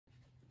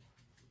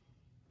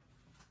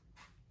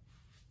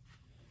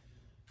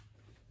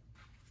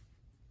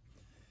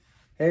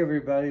Hey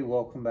everybody,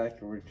 welcome back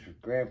to Richard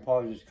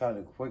Grandpa. Just kind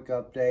of a quick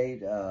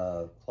update,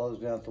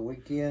 closing out the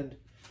weekend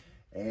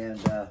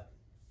and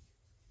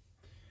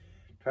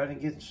trying to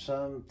get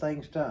some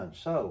things done.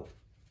 So,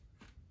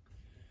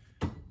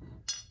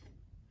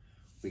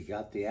 we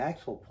got the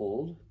axle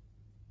pulled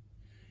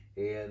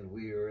and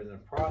we are in the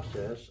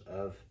process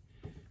of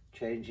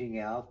changing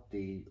out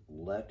the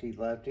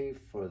lefty-lefty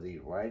for the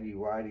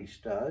righty-righty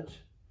studs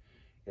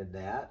in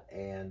that,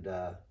 and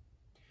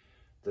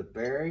the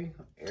bearing,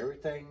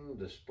 everything,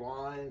 the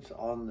splines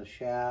on the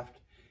shaft,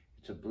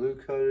 it's a blue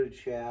coated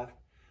shaft,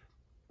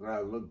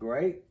 look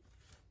great,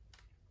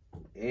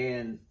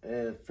 and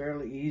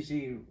fairly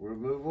easy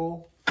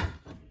removal.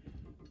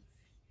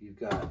 You've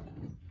got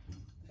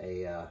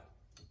a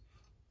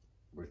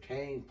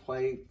retaining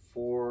plate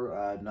for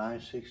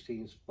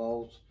 9/16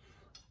 bolts.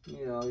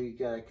 You know, you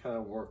gotta kind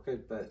of work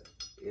it, but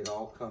it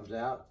all comes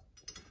out.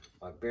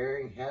 My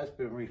bearing has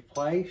been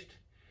replaced.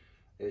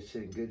 It's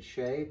in good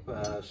shape,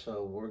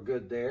 so we're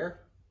good there.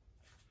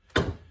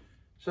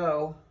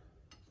 So,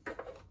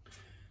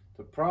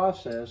 the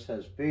process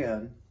has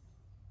been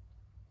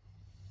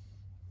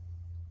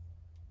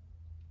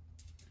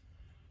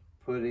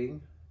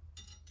putting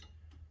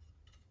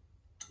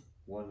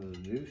one of the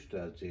new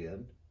studs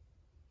in,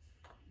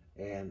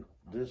 and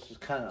this is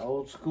kind of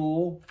old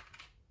school,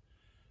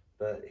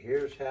 but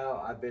here's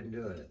how I've been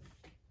doing it.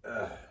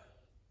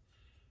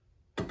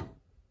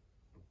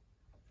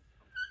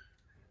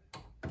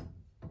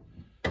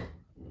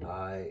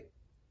 I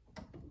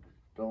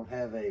don't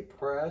have a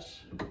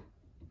press,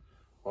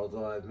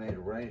 although I've made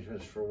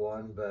arrangements for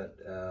one, but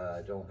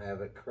I don't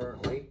have it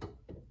currently.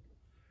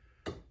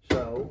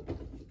 So,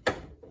 you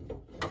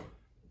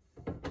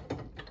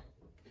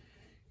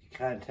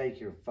kind of take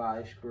your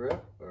vice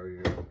grip or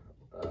your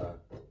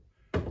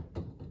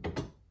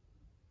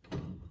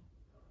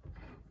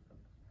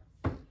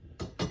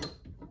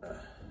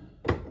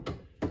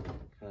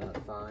kind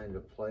of find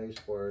a place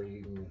where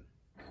you can.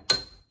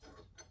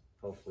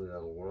 Hopefully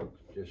that'll work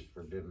just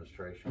for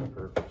demonstration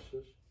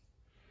purposes.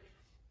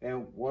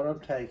 And what I'm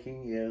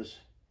taking is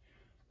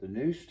the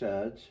new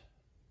studs,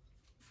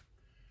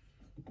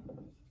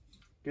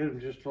 give them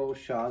just a little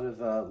shot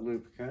of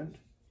lubricant.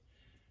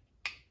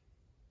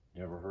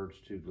 Never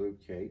hurts to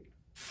lubricate.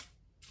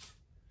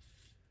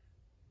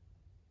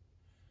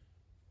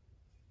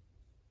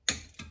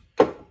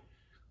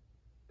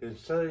 And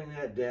setting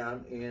that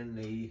down in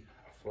the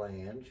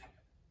flange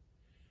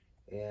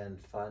and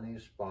finding a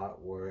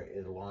spot where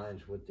it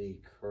aligns with the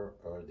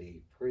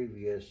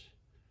previous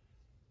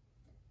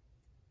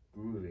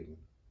grooving.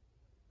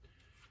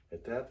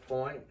 At that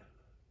point,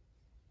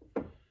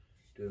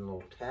 doing a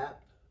little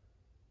tap.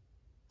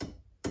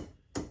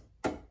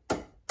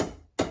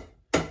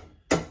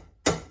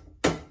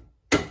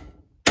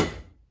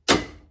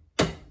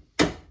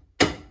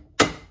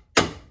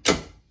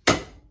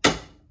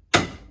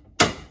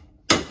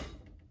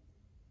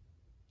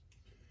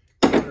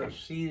 Get her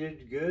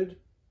seated good.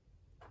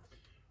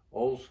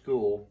 Old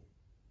school,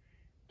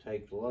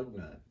 take the lug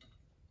nut.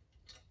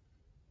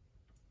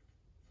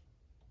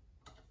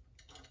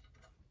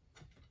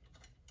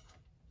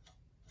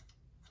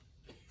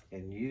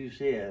 And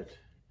use it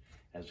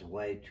as a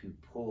way to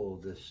pull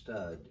the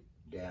stud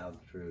down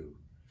through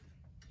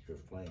your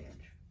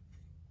flange.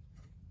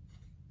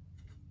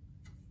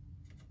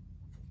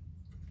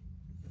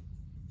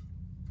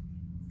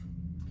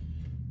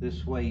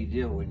 This way you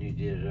did when you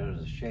did it under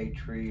the shade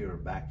tree or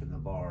back in the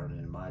barn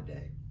in my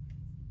day.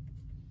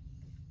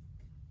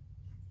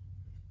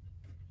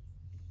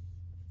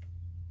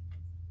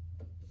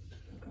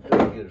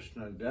 Get her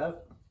snugged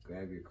up,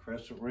 grab your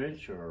crescent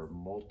wrench or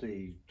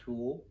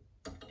multi-tool.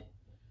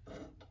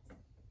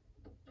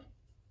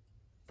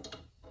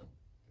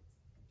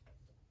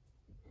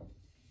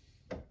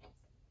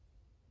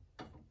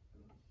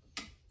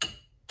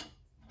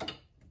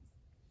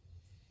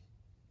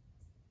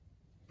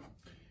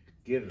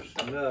 Get her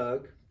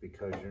snug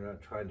because you're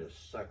not trying to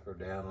suck her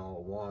down all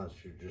at once,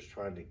 you're just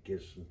trying to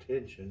get some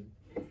tension.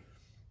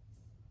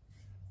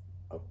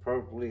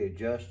 Appropriately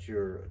adjust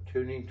your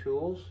tuning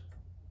tools.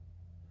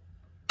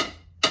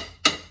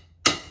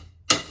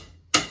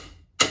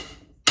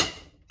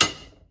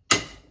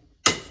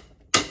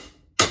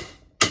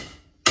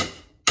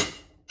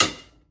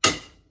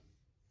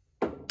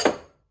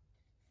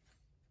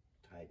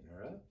 Tighten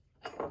her up.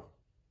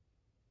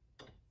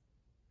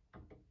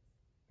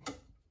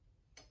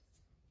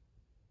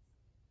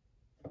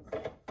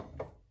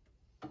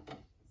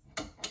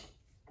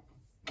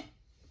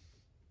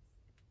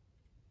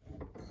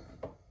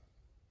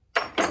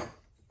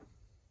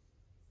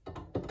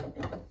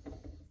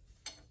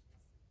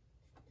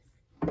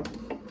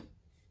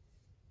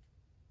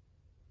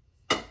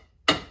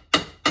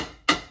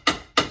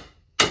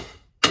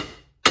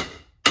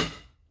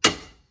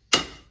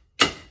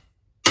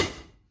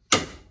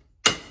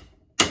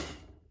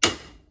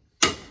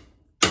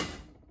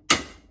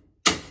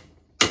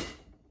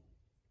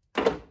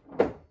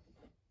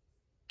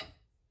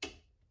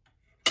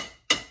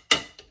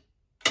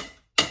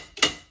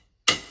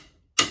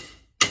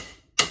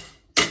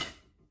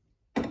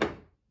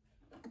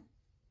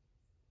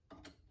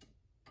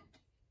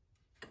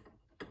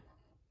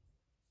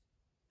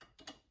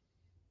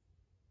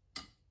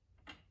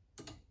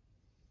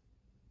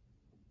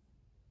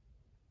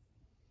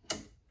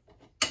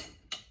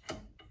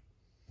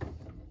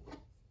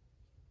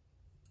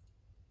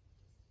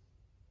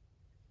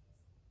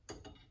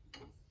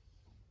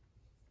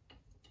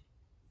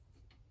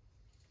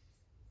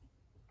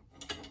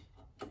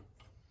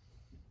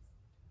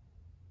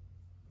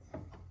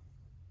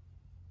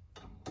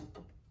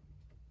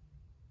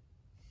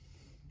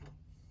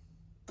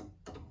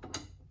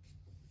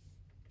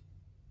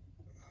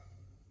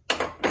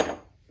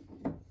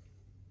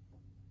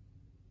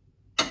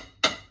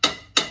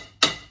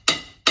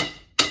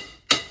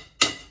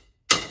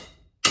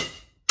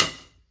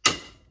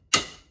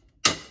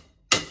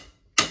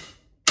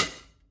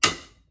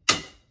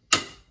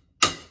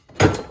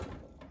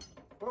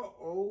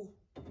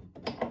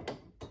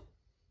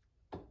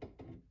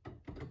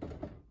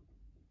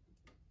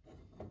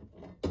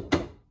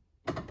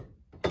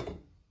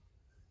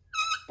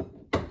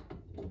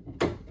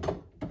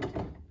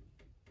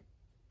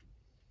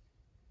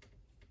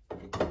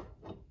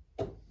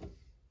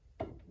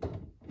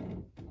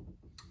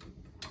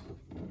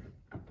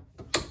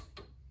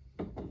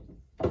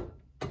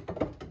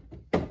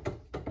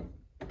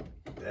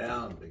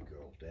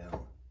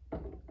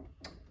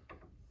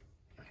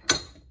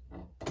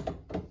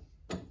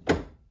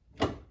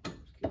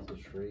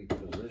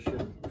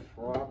 repositioned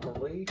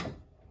properly.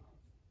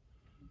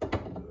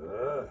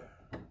 Ugh.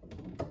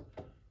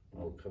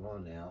 Oh, come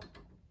on now.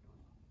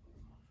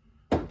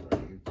 Are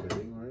you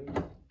kidding me?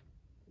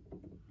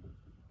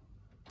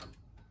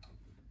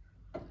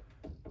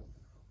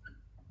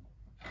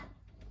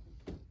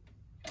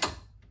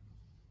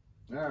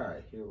 All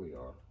right, here we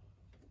are.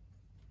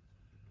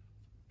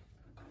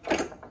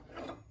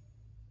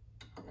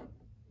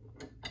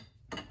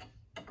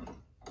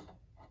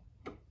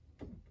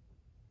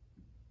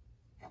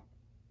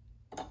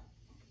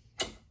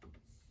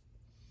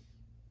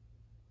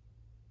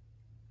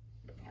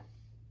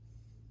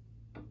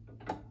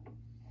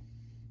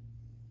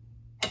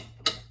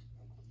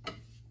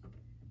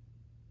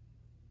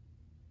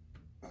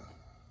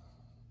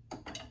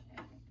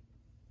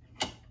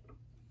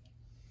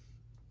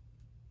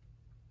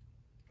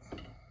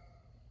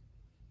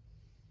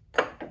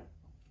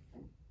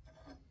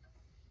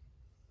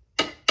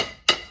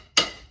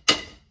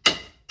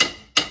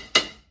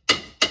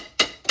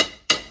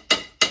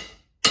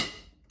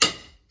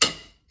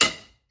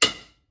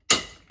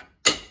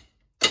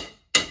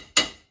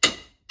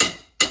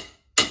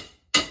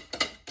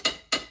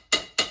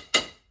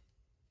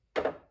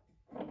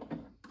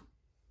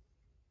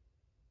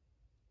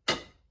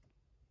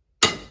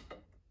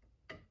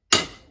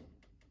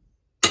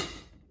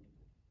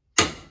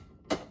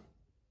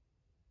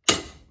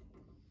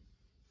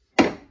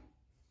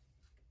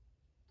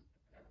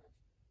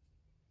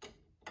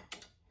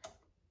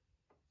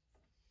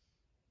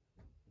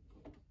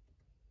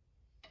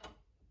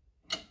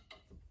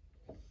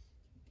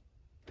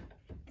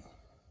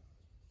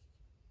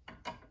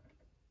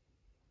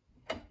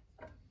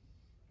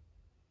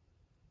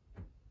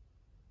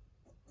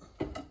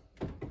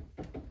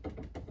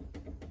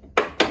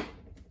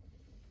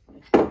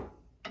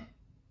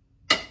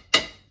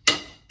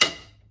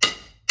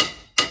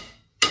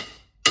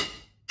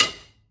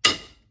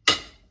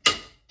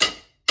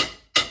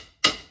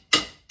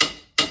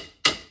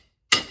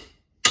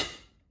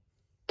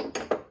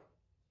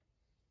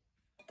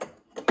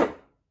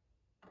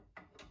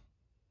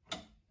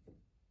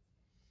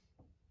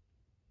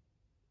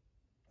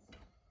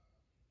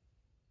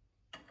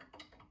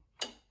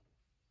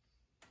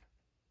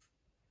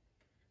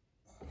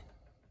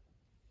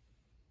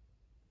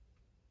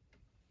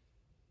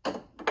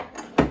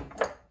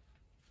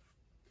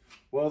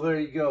 Well, there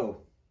you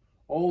go.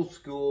 Old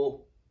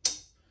school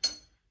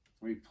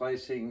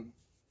replacing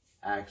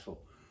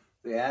axle.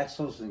 The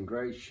axle's in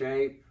great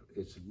shape.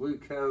 It's a blue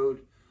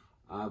coat,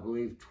 I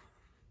believe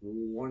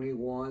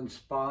 21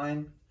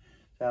 spine.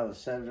 It's out of a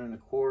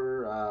 7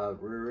 1/4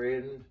 rear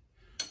end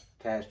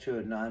attached to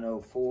a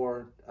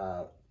 904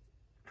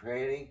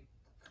 tranny.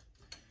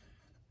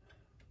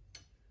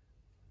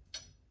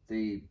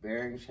 The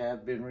bearings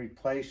have been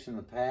replaced in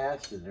the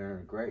past and they're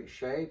in great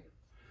shape.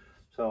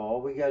 So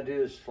all we gotta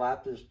do is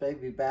slap this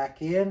baby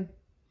back in,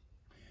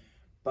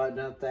 button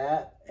up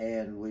that,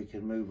 and we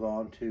can move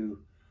on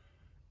to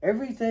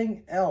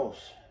everything else.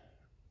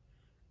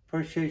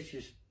 Appreciate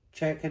you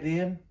checking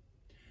in.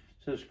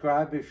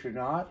 Subscribe if you're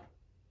not.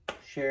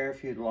 Share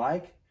if you'd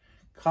like.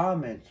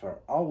 Comments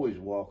are always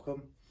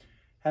welcome.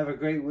 Have a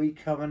great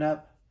week coming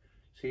up.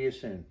 See you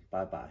soon.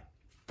 Bye-bye.